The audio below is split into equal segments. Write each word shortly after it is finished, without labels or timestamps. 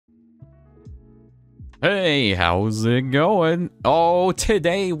Hey, how's it going? Oh,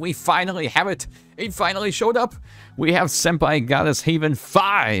 today we finally have it. It finally showed up. We have Senpai Goddess Haven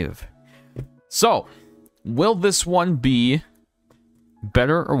 5. So, will this one be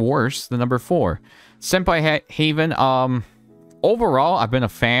better or worse than number 4? Senpai Haven, overall, I've been a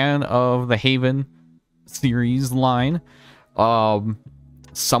fan of the Haven series line. I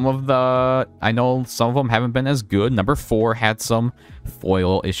know some of them haven't been as good. Number 4 had some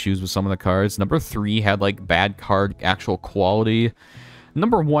foil issues with some of the cards. Number 3 had like bad card actual quality.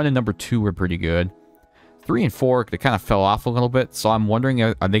 Number 1 and number 2 were pretty good. 3 and 4, they kind of fell off a little bit. So I'm wondering,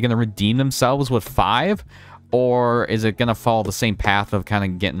 are they going to redeem themselves with 5? Or is it going to follow the same path of kind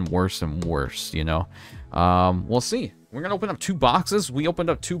of getting worse and worse, you know? We'll see. We're going to open up 2 boxes. We opened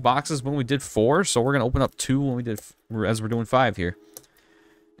up 2 boxes when we did 4. So we're going to open up 2 when we did, as we're doing 5 here.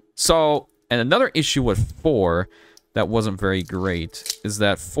 So, and another issue with 4 that wasn't very great is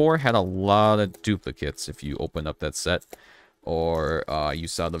that 4 had a lot of duplicates if you open up that set or you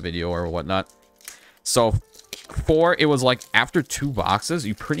saw the video or whatnot. So, 4, it was like after 2 boxes,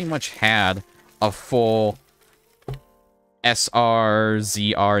 you pretty much had a full SR,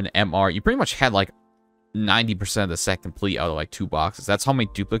 ZR, and MR. You pretty much had like 90% of the set complete out of like 2 boxes. That's how many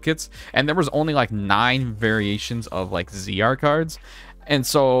duplicates. And there was only like 9 variations of like ZR cards. And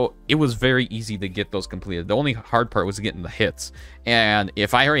so it was very easy to get those completed. The only hard part was getting the hits. And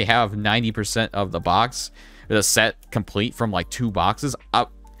if I already have 90% of the box, the set complete from like 2 boxes,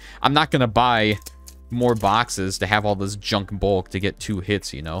 I'm not going to buy more boxes to have all this junk bulk to get 2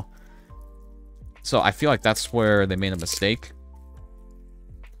 hits, you know? So I feel like that's where they made a mistake.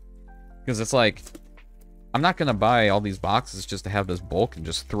 Because it's like, I'm not going to buy all these boxes just to have this bulk and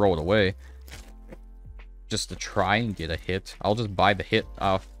just throw it away. Just to try and get a hit. I'll just buy the hit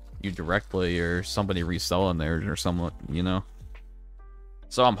off you directly or somebody reselling there or someone, you know.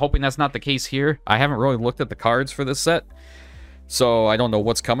 So I'm hoping that's not the case here. I haven't really looked at the cards for this set, so I don't know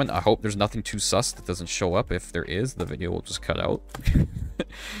what's coming. I hope there's nothing too sus that doesn't show up. If there is, the video will just cut out.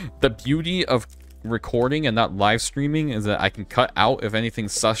 The beauty of recording and not live streaming is that I can cut out if anything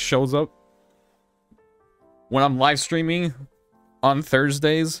sus shows up. When I'm live streaming on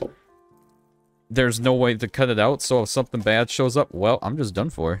Thursdays, there's no way to cut it out, so if something bad shows up, well, I'm just done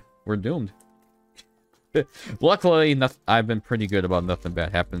for. We're doomed. Luckily, I've been pretty good about nothing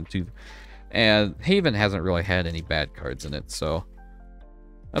bad happening to... And Haven hasn't really had any bad cards in it, so...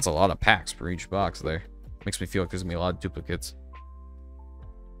 That's a lot of packs for each box there. Makes me feel like there's gonna be a lot of duplicates.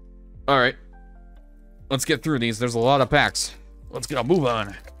 Alright. Let's get through these. There's a lot of packs. Let's get a move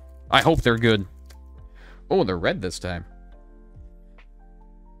on. I hope they're good. Oh, they're red this time.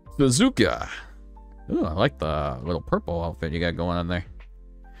 Bazooka. Ooh, I like the little purple outfit you got going on there.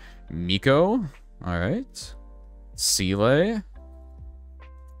 Miko. Alright. Seele.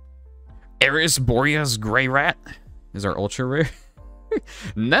 Eris Boreas Grey Rat is our ultra rare.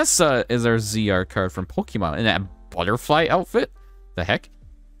 Nessa is our ZR card from Pokemon in that butterfly outfit. The heck?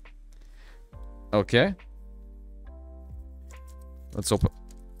 Okay. Let's open.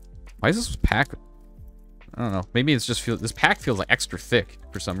 Why is this pack? I don't know. Maybe it's just this pack feels like extra thick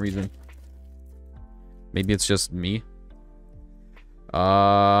for some reason. Maybe it's just me. We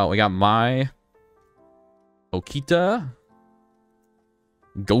got Mai, Okita,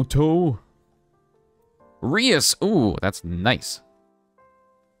 Goto, Rias. Ooh, that's nice.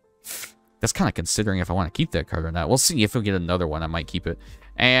 That's kind of considering if I want to keep that card or not. We'll see if we get another one. I might keep it.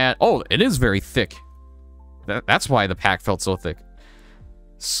 And oh, it is very thick. That's why the pack felt so thick.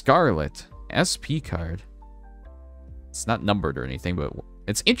 Scarlet SP card. It's not numbered or anything, but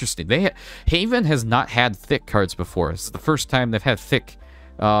it's interesting. Haven has not had thick cards before. It's the first time they've had thick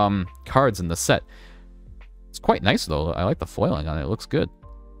cards in the set. It's quite nice, though. I like the foiling on it. It looks good.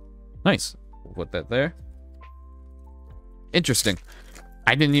 Nice. We'll put that there. Interesting.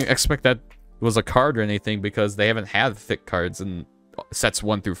 I didn't even expect that was a card or anything because they haven't had thick cards in sets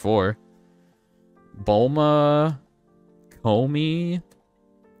 1 through 4. Bulma, Komi,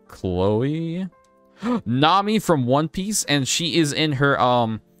 Chloe... Nami from One Piece, and she is in her,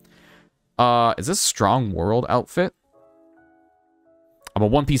 is this Strong World outfit? I'm a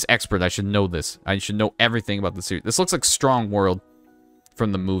One Piece expert. I should know this. I should know everything about the series. This looks like Strong World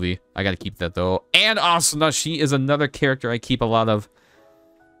from the movie. I gotta keep that, though. And Asuna, she is another character I keep a lot of.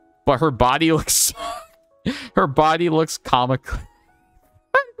 But her body looks... her body looks comical.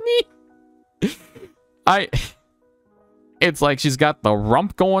 It's like she's got the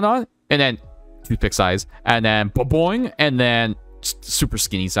rump going on, and then... toothpick size, and then boing, and then super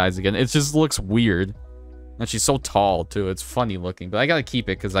skinny size again. It just looks weird. And she's so tall, too. It's funny looking, but I gotta keep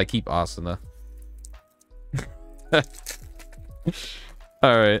it because I keep Asuna.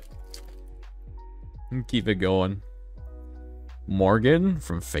 Alright. Keep it going. Morgan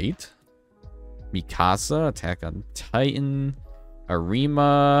from Fate. Mikasa, Attack on Titan.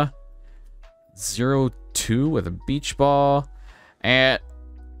 Arima. 02 with a beach ball. And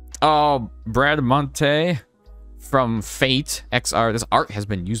Brad Monte from Fate XR. This art has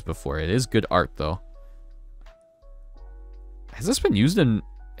been used before. It is good art though. Has this been used in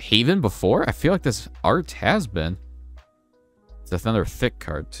Haven before? I feel like this art has been. It's another thick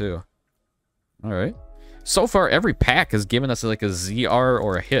card too. Alright. So far, every pack has given us like a ZR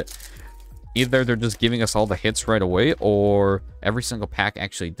or a hit. Either they're just giving us all the hits right away, or every single pack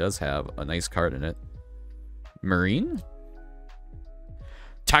actually does have a nice card in it. Marine?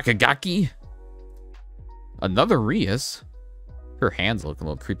 Takagaki? Another Rias? Her hands look a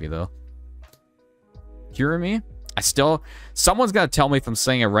little creepy, though. Kurumi? Someone's got to tell me if I'm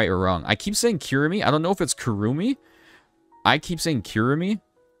saying it right or wrong. I keep saying Kurumi. I don't know if it's Kurumi. I keep saying Kurumi.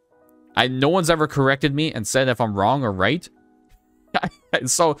 No one's ever corrected me and said if I'm wrong or right.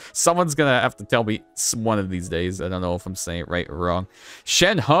 So someone's gonna have to tell me one of these days. I don't know if I'm saying it right or wrong.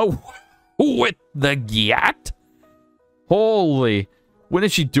 Shenhe with the Gyat. Holy. What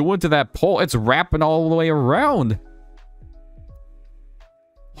is she doing to that pole? It's wrapping all the way around.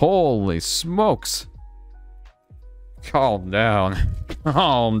 Holy smokes. Calm down.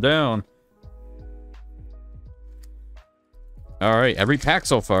 Calm down. Alright, every pack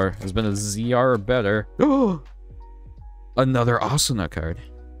so far has been a ZR or better. Another Asuna card.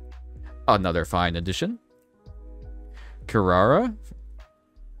 Another fine addition. Kirara.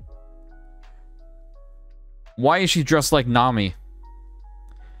 Why is she dressed like Nami?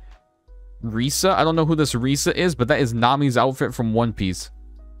 Risa? I don't know who this Risa is, but that is Nami's outfit from One Piece.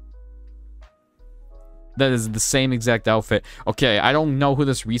 That is the same exact outfit. Okay, I don't know who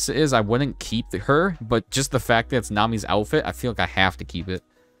this Risa is. I wouldn't keep her, but just the fact that it's Nami's outfit, I feel like I have to keep it.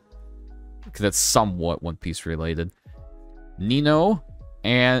 Because it's somewhat One Piece related. Nino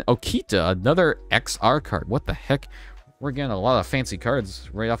and Okita, another XR card. What the heck? We're getting a lot of fancy cards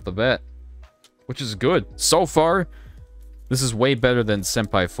right off the bat. Which is good. So far, this is way better than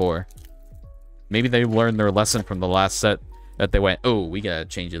Senpai 4. Maybe they learned their lesson from the last set that they went, oh, we gotta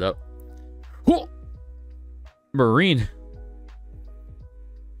change it up. Whoa! Marine.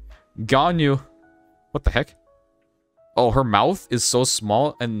 Ganyu. What the heck? Oh, her mouth is so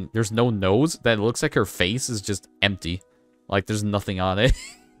small and there's no nose that it looks like her face is just empty. Like there's nothing on it.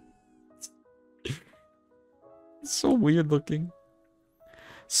 It's so weird looking.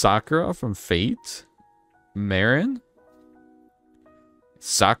 Sakura from Fate. Marin.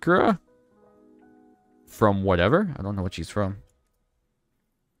 Sakura from whatever. I don't know what she's from.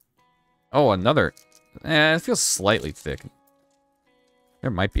 Oh, another. It feels slightly thick.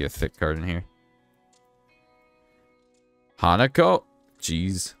 There might be a thick card in here. Hanako.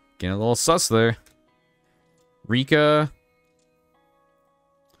 Jeez. Getting a little sus there. Rika.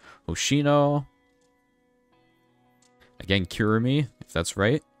 Hoshino. Again, Kurumi, if that's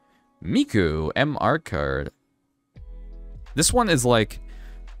right. Miku. MR card. This one is like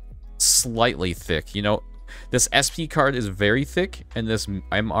slightly thick. You know, this SP card is very thick, and this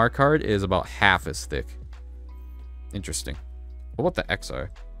MR card is about half as thick. Interesting. What about the XR?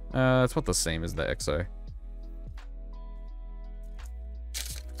 It's about the same as the XR.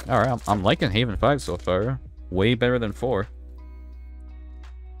 Alright, I'm liking Haven 5 so far. Way better than 4.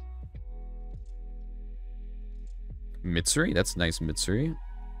 Mitsuri? That's nice, Mitsuri.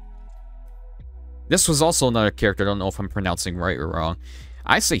 This was also another character. I don't know if I'm pronouncing right or wrong.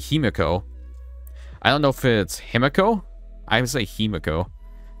 I say Himiko. I don't know if it's Himiko. I would say Himiko.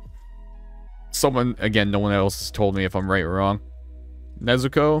 Someone, again, no one else has told me if I'm right or wrong.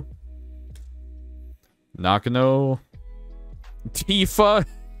 Nezuko. Nakano. Tifa.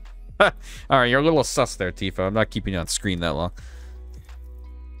 Alright, you're a little sus there, Tifa. I'm not keeping you on screen that long.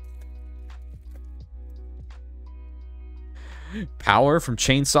 Power from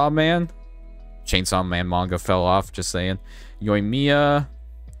Chainsaw Man. Chainsaw Man manga fell off, just saying. Yoimiya.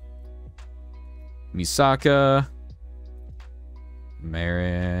 Misaka.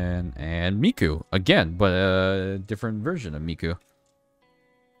 Marin. And Miku. Again, but a different version of Miku.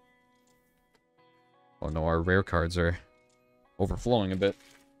 Oh no, our rare cards are overflowing a bit.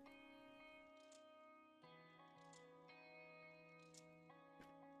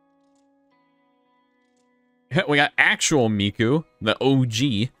 We got actual Miku, the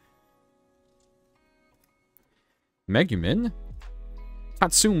OG. Megumin.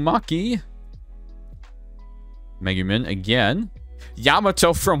 Tatsumaki. Megumin again.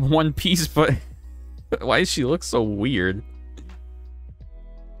 Yamato from One Piece, but why does she look so weird?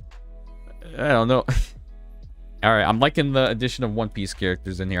 I don't know. Alright, I'm liking the addition of One Piece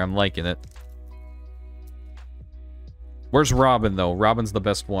characters in here. I'm liking it. Where's Robin, though? Robin's the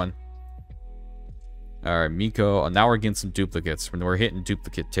best one. Alright, Miko. Now we're getting some duplicates. We're hitting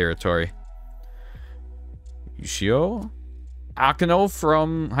duplicate territory. Yushio. Akano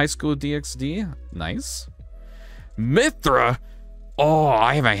from High School DxD. Nice. Mithra! Oh,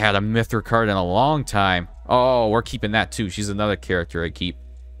 I haven't had a Mithra card in a long time. Oh, we're keeping that too. She's another character I keep.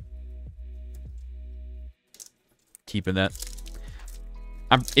 Keeping that.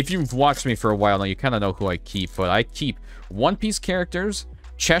 If you've watched me for a while now, you kind of know who I keep. But I keep One Piece characters,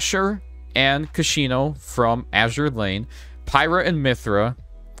 Cheshire and Kashino from Azure Lane, Pyra and Mithra,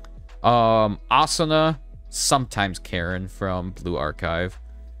 Asuna, sometimes Karen from Blue Archive.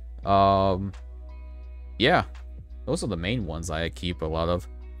 Yeah. Those are the main ones I keep a lot of.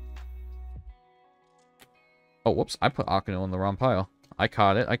 Oh, whoops. I put Akano in the wrong pile. I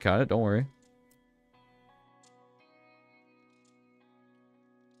caught it. Don't worry.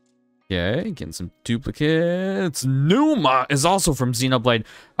 Okay, getting some duplicates. Numa is also from Xenoblade.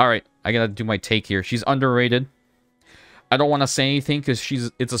 Alright, I gotta do my take here. She's underrated. I don't want to say anything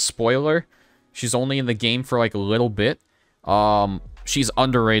because it's a spoiler. She's only in the game for like a little bit. She's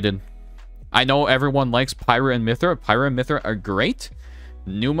underrated. I know everyone likes Pyra and Mithra. Pyra and Mithra are great.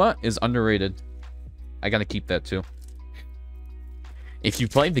 Numa is underrated. I gotta keep that too. If you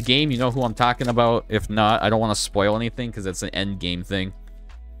played the game, you know who I'm talking about. If not, I don't want to spoil anything because it's an end game thing.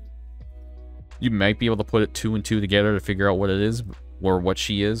 You might be able to put 2 and 2 together to figure out what it is, or what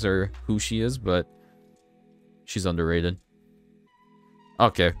she is, or who she is, but she's underrated.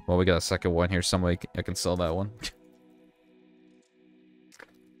 Okay, well, we got a second one here. Somebody, I can sell that one.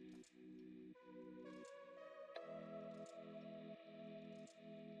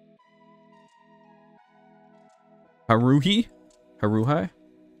 Haruhi?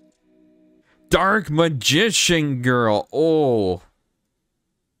 Dark Magician Girl. Oh.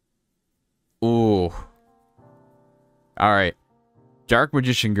 Ooh. Alright. Dark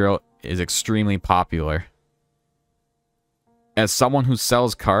Magician Girl is extremely popular. As someone who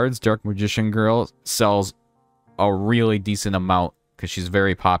sells cards, Dark Magician Girl sells a really decent amount because she's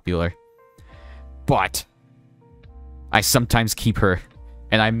very popular. But I sometimes keep her,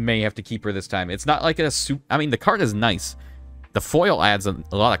 and I may have to keep her this time. It's not like a super... I mean, the card is nice. The foil adds a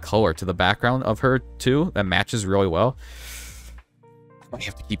lot of color to the background of her, too. That matches really well. I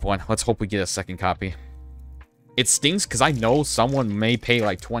have to keep one. Let's hope we get a second copy. It stings because I know someone may pay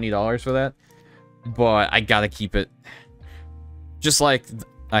like $20 for that, but I gotta keep it. Just like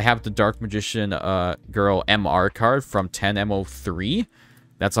I have the Dark Magician Girl MR card from 10MO3.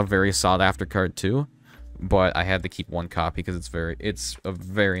 That's a very sought after card too, but I had to keep one copy because it's a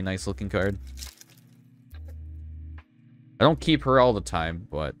very nice looking card. I don't keep her all the time,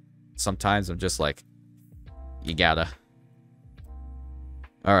 but sometimes I'm just like, you gotta.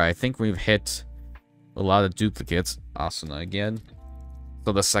 Alright, I think we've hit a lot of duplicates. Asuna again.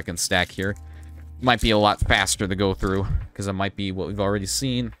 So the second stack here might be a lot faster to go through, because it might be what we've already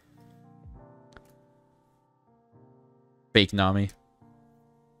seen. Fake Nami.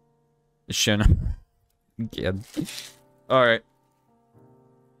 Shina. Again. Alright.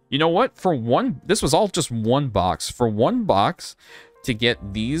 You know what? For one... This was all just one box. For one box, to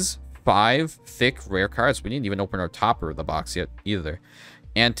get these 5 thick rare cards, we didn't even open our topper of the box yet, either.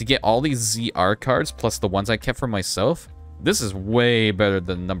 And to get all these ZR cards, plus the ones I kept for myself, this is way better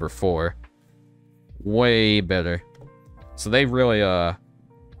than number 4. Way better. So they really,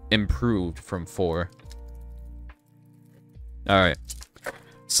 improved from 4. Alright.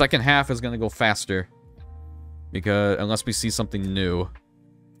 Second half is gonna go faster. Because, unless we see something new.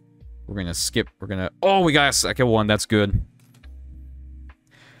 We're gonna skip, oh, we got a second one, that's good.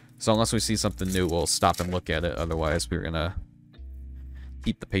 So unless we see something new, we'll stop and look at it. Otherwise, we're gonna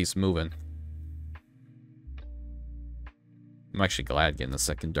keep the pace moving. I'm actually glad getting the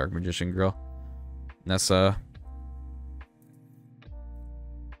second Dark Magician Girl. Nessa.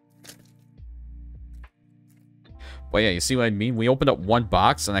 But yeah, you see what I mean? We opened up one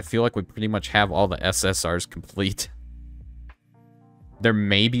box, and I feel like we pretty much have all the SSRs complete. There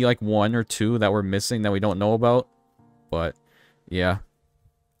may be like 1 or 2 that we're missing that we don't know about. But, yeah.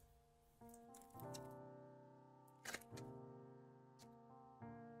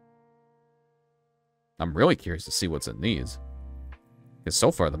 I'm really curious to see what's in these. Because so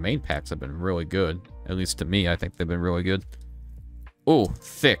far, the main packs have been really good. At least to me, I think they've been really good. Oh,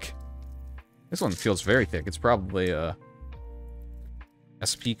 thick. This one feels very thick. It's probably a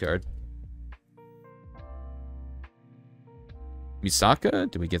SP card. Misaka?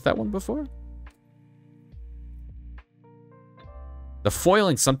 Did we get that one before? The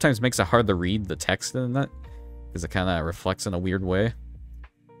foiling sometimes makes it hard to read the text in that. Because it kind of reflects in a weird way.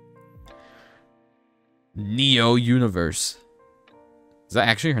 Neo Universe. Is that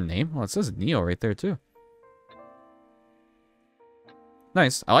actually her name? Well, it says Neo right there, too.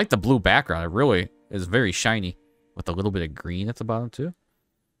 Nice. I like the blue background. It really is very shiny. With a little bit of green at the bottom, too.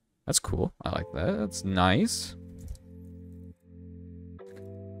 That's cool. I like that. That's nice.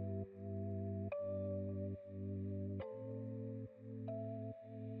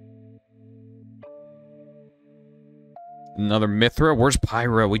 Another Mithra. Where's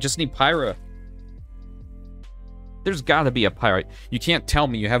Pyra? We just need Pyra. There's got to be a Pyra. You can't tell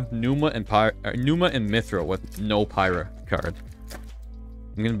me you have Numa and Mithra with no Pyra card.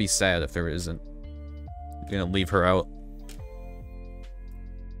 I'm gonna be sad if there isn't. I'm gonna leave her out.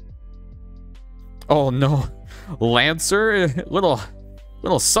 Oh no, Lancer, little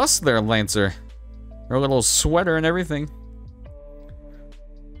sus there, Lancer. Her little sweater and everything.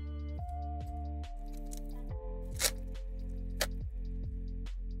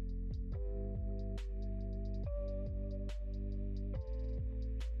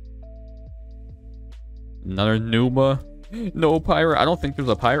 Another Numa. No Pyra. I don't think there's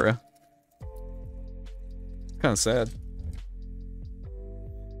a Pyra. Kind of sad.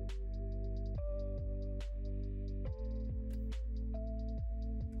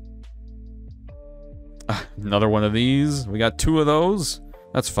 Another one of these. We got 2 of those.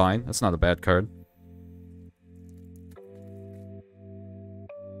 That's fine. That's not a bad card.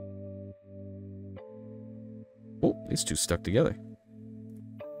 Oh, these 2 stuck together.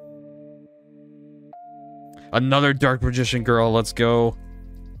 Another Dark Magician girl. Let's go.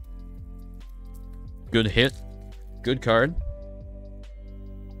 Good hit. Good card.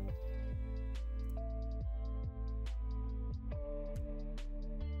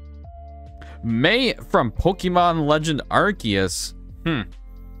 May from Pokemon Legend Arceus.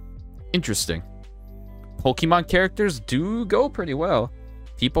 Interesting. Pokemon characters do go pretty well.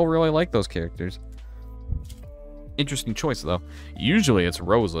 People really like those characters. Interesting choice, though. Usually it's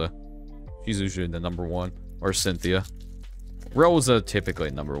Rosa. She's usually the #1. Or Cynthia. Rosa, typically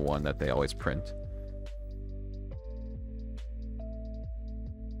 #1 that they always print.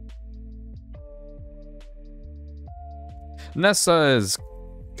 Nessa is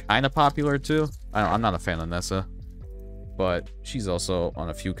kind of popular, too. I'm not a fan of Nessa. But she's also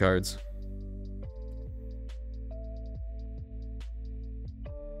on a few cards.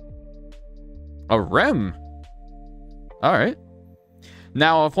 A Rem. Alright.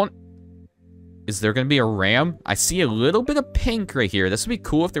 Now, if one... Is there going to be a Ram? I see a little bit of pink right here. This would be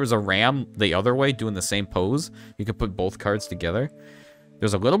cool if there was a Ram the other way doing the same pose. You could put both cards together.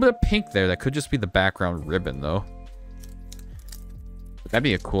 There's a little bit of pink there. That could just be the background ribbon, though. That'd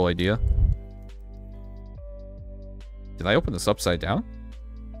be a cool idea. Did I open this upside down?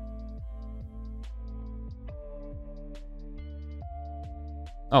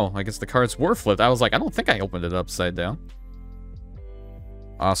 Oh, I guess the cards were flipped. I was like, I don't think I opened it upside down.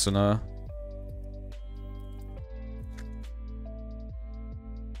 Asuna.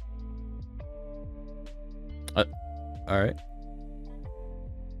 Alright.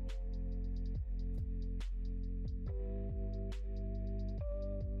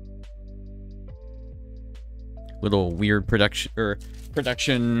 Little weird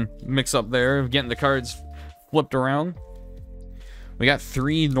production mix up there, getting the cards flipped around. We got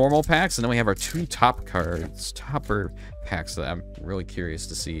 3 normal packs, and then we have our 2 top cards, topper packs that I'm really curious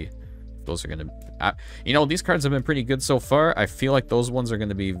to see if those are going to... you know, these cards have been pretty good so far. I feel like those ones are going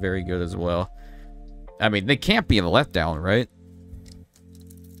to be very good as well. I mean, they can't be a letdown, right?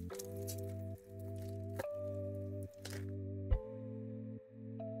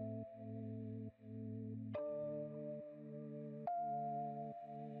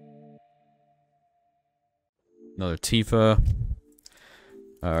 Another Tifa.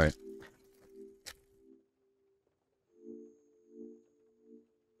 Alright.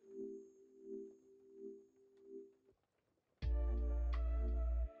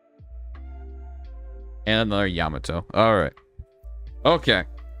 And another Yamato. Alright. Okay.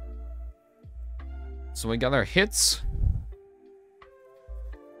 So we got our hits.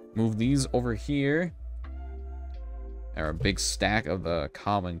 Move these over here. Our big stack of the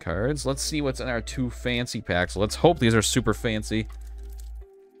common cards. Let's see what's in our 2 fancy packs. Let's hope these are super fancy.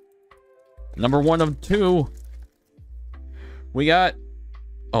 #1 of 2. We got...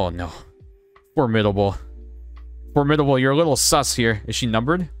 Oh, no. Formidable. Formidable, you're a little sus here. Is she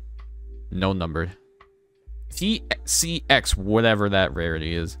numbered? No numbered. TCX, whatever that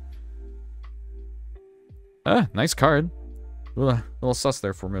rarity is. Nice card. A little sus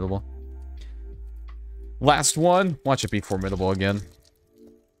there, Formidable. Last one. Watch it be Formidable again.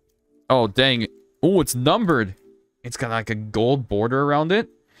 Oh, dang. Oh, it's numbered. It's got like a gold border around it.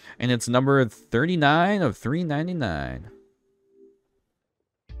 And it's number 39 of 399.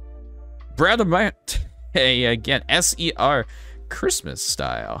 Bradamant. Hey, again, SER Christmas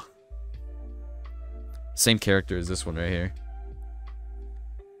style. Same character as this one right here.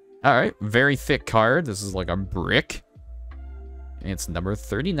 Alright, very thick card. This is like a brick. And it's number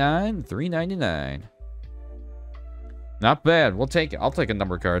 39, 399. Not bad. We'll take it. I'll take a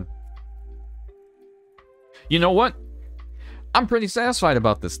number card. You know what? I'm pretty satisfied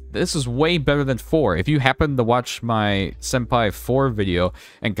about this. This is way better than 4. If you happen to watch my Senpai 4 video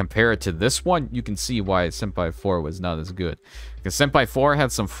and compare it to this one, you can see why Senpai 4 was not as good. Because Senpai 4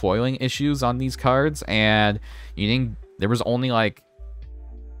 had some foiling issues on these cards, and there was only like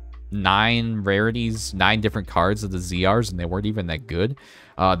 9 rarities, 9 different cards of the ZRs, and they weren't even that good.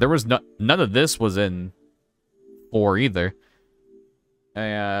 There was none of this was in 4 either.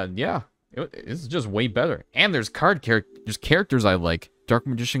 And yeah. It's just way better. And there's characters I like. Dark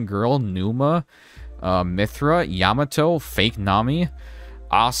Magician Girl, Numa, Mithra, Yamato, Fake Nami,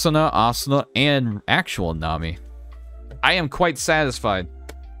 Asuna, and actual Nami. I am quite satisfied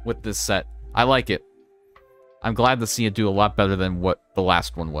with this set. I like it. I'm glad to see it do a lot better than what the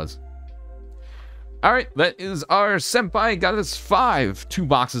last one was. Alright, that is our Senpai Goddess 5 2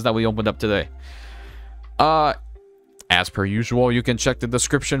 boxes that we opened up today. As per usual, you can check the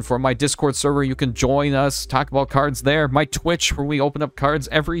description for my Discord server. You can join us, talk about cards there. My Twitch, where we open up cards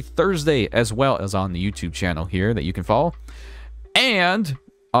every Thursday, as well as on the YouTube channel here that you can follow. And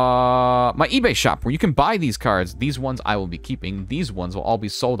my eBay shop, where you can buy these cards. These ones I will be keeping. These ones will all be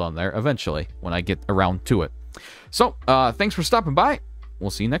sold on there eventually when I get around to it. So, thanks for stopping by.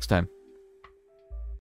 We'll see you next time.